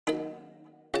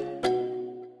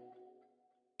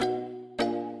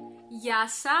Γεια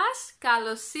σας,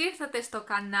 καλώς ήρθατε στο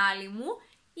κανάλι μου.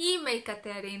 Είμαι η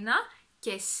Κατερίνα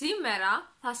και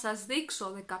σήμερα θα σας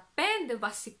δείξω 15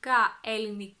 βασικά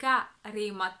ελληνικά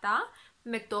ρήματα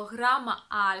με το γράμμα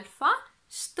α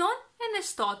στον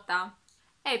ενεστώτα.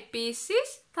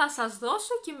 Επίσης θα σας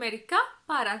δώσω και μερικά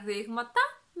παραδείγματα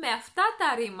με αυτά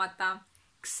τα ρήματα.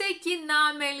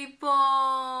 Ξεκινάμε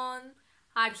λοιπόν!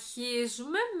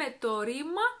 Αρχίζουμε με το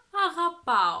ρήμα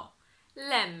αγαπάω.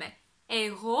 Λέμε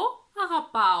εγώ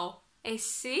αγαπάω,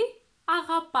 εσύ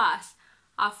αγαπάς,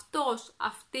 αυτός,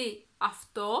 αυτή,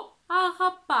 αυτό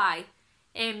αγαπάει,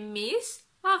 εμείς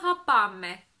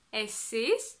αγαπάμε,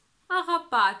 εσείς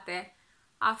αγαπάτε,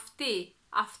 αυτοί,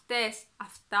 αυτές,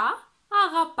 αυτά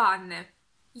αγαπάνε.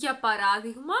 Για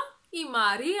παράδειγμα, η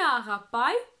Μαρία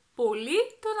αγαπάει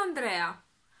πολύ τον Ανδρέα.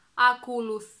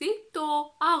 Ακολουθεί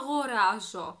το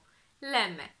αγοράζω.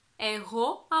 Λέμε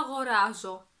εγώ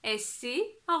αγοράζω,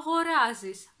 εσύ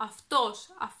αγοράζεις,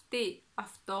 αυτός, αυτή,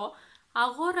 αυτό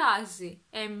αγοράζει,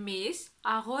 εμείς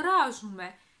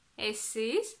αγοράζουμε,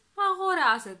 εσείς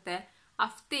αγοράζετε,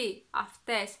 αυτοί,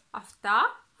 αυτές,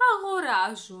 αυτά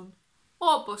αγοράζουν.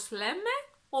 Όπως λέμε,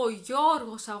 ο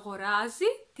Γιώργος αγοράζει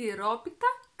τυρόπιτα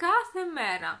κάθε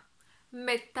μέρα.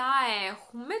 Μετά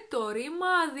έχουμε το ρήμα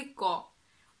αδικό.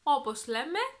 Όπως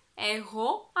λέμε,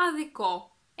 εγώ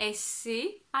αδικώ,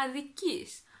 εσύ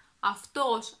αδικείς,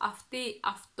 αυτός, αυτή,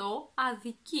 αυτό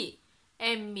αδικεί,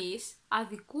 εμείς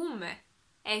αδικούμε,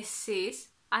 εσείς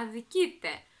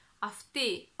αδικείτε,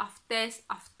 αυτοί, αυτές,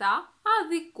 αυτά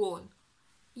αδικούν.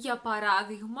 Για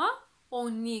παράδειγμα, ο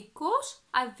Νίκος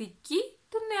αδικεί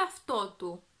τον εαυτό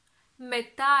του.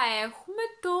 Μετά έχουμε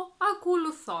το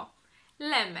ακολουθώ.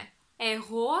 Λέμε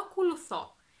εγώ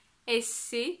ακολουθώ,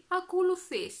 εσύ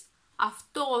ακολουθείς,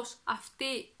 αυτός,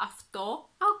 αυτή, αυτό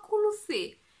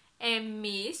ακολουθεί,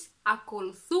 εμείς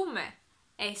ακολουθούμε,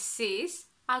 εσείς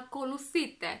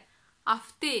ακολουθείτε,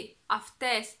 αυτοί,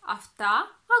 αυτές,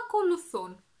 αυτά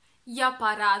ακολουθούν. Για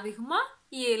παράδειγμα,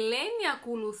 η Ελένη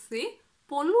ακολουθεί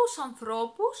πολλούς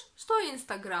ανθρώπους στο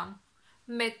Instagram.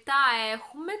 Μετά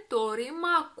έχουμε το ρήμα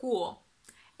ακούω.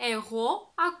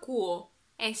 Εγώ ακούω,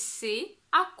 εσύ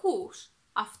ακούς,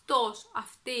 αυτός,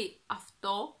 αυτή,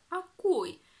 αυτό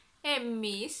ακούει,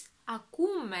 εμείς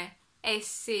ακούμε,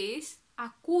 εσείς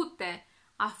ακούτε,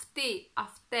 αυτοί,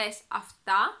 αυτές,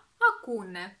 αυτά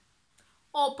ακούνε.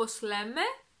 Όπως λέμε,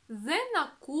 δεν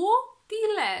ακούω τι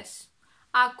λες.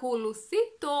 Ακολουθεί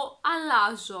το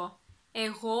αλλάζω.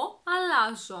 Εγώ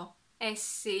αλλάζω,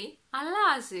 εσύ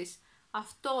αλλάζεις,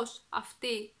 αυτός,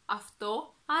 αυτή,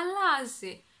 αυτό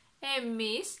αλλάζει,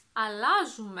 εμείς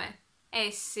αλλάζουμε,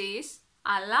 εσείς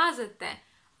αλλάζετε,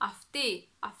 αυτοί,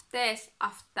 αυτές,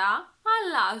 αυτά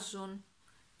αλλάζουν.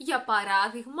 Για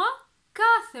παράδειγμα,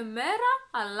 κάθε μέρα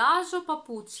αλλάζω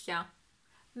παπούτσια.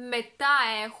 Μετά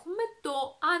έχουμε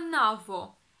το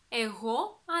ανάβω.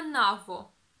 Εγώ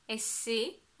ανάβω,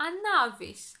 εσύ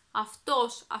ανάβεις,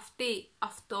 αυτός, αυτή,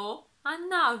 αυτό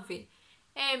ανάβει,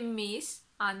 εμείς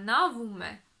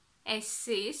ανάβουμε,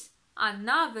 εσείς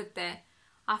ανάβετε,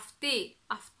 αυτοί,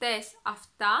 αυτές,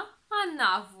 αυτά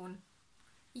ανάβουν.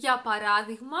 Για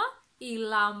παράδειγμα, η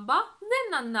λάμπα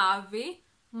δεν ανάβει,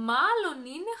 μάλλον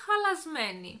είναι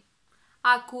χαλασμένη.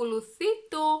 Ακολουθεί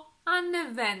το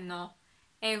ανεβαίνω.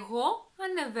 Εγώ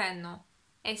ανεβαίνω,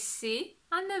 εσύ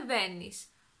ανεβαίνεις,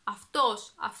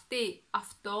 αυτός, αυτή,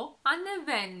 αυτό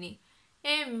ανεβαίνει,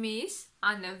 εμείς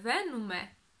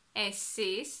ανεβαίνουμε,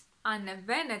 εσείς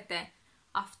ανεβαίνετε,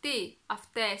 αυτοί,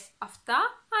 αυτές,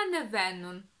 αυτά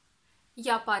ανεβαίνουν.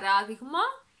 Για παράδειγμα,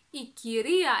 η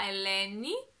κυρία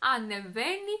Ελένη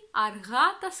ανεβαίνει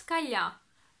αργά τα σκαλιά.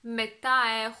 Μετά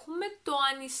έχουμε το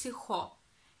ανησυχώ.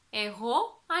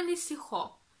 Εγώ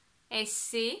ανησυχώ,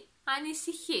 εσύ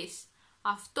ανησυχείς,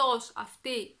 αυτός,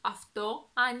 αυτή, αυτό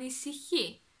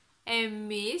ανησυχεί,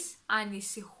 εμείς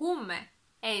ανησυχούμε,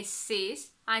 εσείς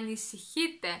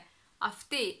ανησυχείτε,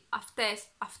 αυτοί, αυτές,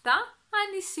 αυτά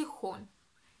ανησυχούν.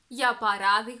 Για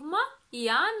παράδειγμα, η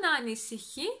Άννα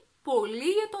ανησυχεί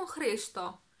πολύ για τον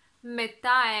Χρήστο.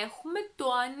 Μετά έχουμε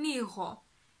το ανοίγω.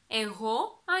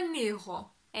 Εγώ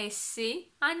ανοίγω,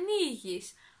 εσύ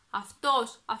ανοίγεις,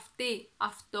 αυτός, αυτή,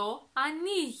 αυτό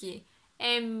ανοίγει,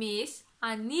 εμείς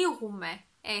ανοίγουμε,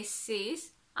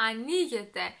 εσείς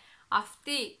ανοίγετε,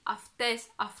 αυτοί, αυτές,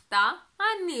 αυτά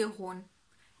ανοίγουν.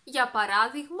 Για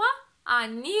παράδειγμα,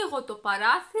 ανοίγω το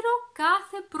παράθυρο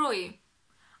κάθε πρωί.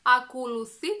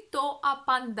 Ακολουθεί το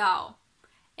απαντάω.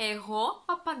 Εγώ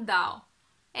απαντάω,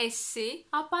 εσύ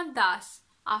απαντάς,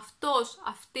 αυτός,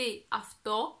 αυτή,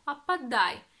 αυτό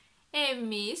απαντάει,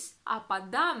 εμείς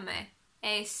απαντάμε,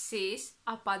 εσείς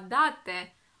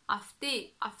απαντάτε,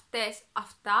 αυτοί, αυτές,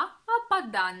 αυτά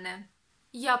απαντάνε.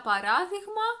 Για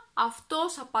παράδειγμα,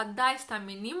 αυτός απαντάει στα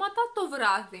μηνύματα το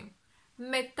βράδυ.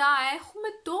 Μετά έχουμε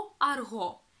το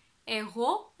αργό.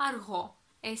 Εγώ αργώ.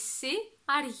 Εσύ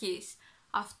αργείς.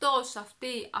 Αυτός,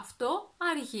 αυτή, αυτό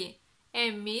αργεί.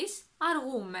 Εμείς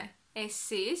αργούμε.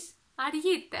 Εσείς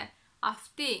αργείτε.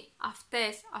 Αυτοί,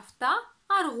 αυτές, αυτά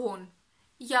αργούν.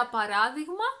 Για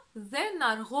παράδειγμα, δεν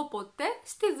αργώ ποτέ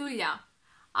στη δουλειά.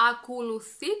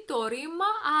 Ακολουθεί το ρήμα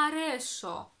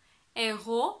αρέσω.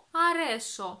 Εγώ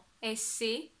αρέσω.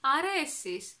 Εσύ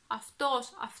αρέσεις.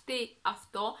 Αυτός, αυτή,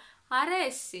 αυτό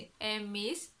αρέσει.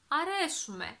 Εμείς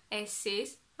αρέσουμε.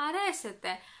 Εσείς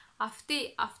αρέσετε.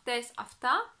 Αυτοί, αυτές,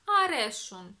 αυτά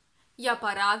αρέσουν. Για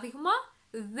παράδειγμα,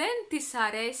 δεν της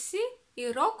αρέσει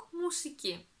η ροκ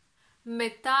μουσική.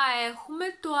 Μετά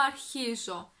έχουμε το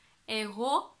αρχίζω.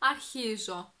 Εγώ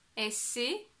αρχίζω.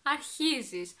 Εσύ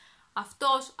αρχίζεις.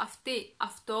 Αυτός, αυτή,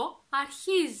 αυτό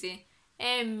αρχίζει.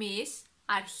 Εμείς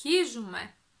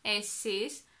αρχίζουμε.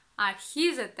 Εσείς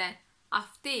αρχίζετε.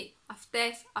 Αυτοί,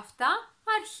 αυτές, αυτά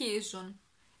αρχίζουν.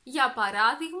 Για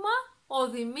παράδειγμα, ο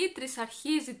Δημήτρης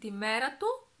αρχίζει τη μέρα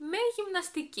του με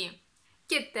γυμναστική.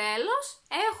 Και τέλος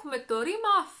έχουμε το ρήμα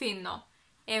αφήνω.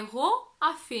 Εγώ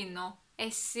αφήνω.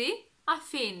 Εσύ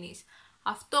αφήνεις.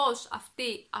 Αυτός,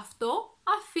 αυτή, αυτό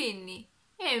αφήνει.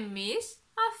 Εμείς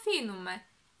αφήνουμε.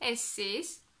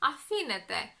 Εσείς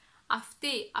αφήνετε.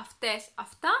 Αυτοί, αυτές,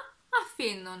 αυτά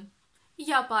αφήνουν.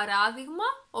 Για παράδειγμα,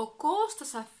 ο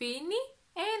Κώστας αφήνει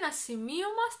ένα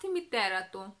σημείωμα στη μητέρα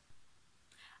του.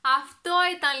 Αυτό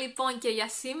ήταν λοιπόν και για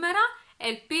σήμερα.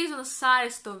 Ελπίζω να σας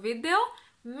άρεσε το βίντεο.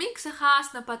 Μην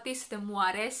ξεχάσετε να πατήσετε μου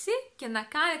αρέσει και να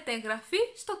κάνετε εγγραφή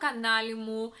στο κανάλι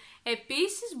μου.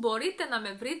 Επίσης μπορείτε να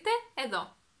με βρείτε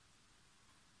εδώ.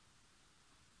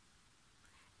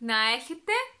 Να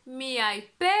έχετε μία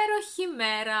υπέροχη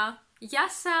μέρα. Γεια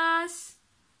σας!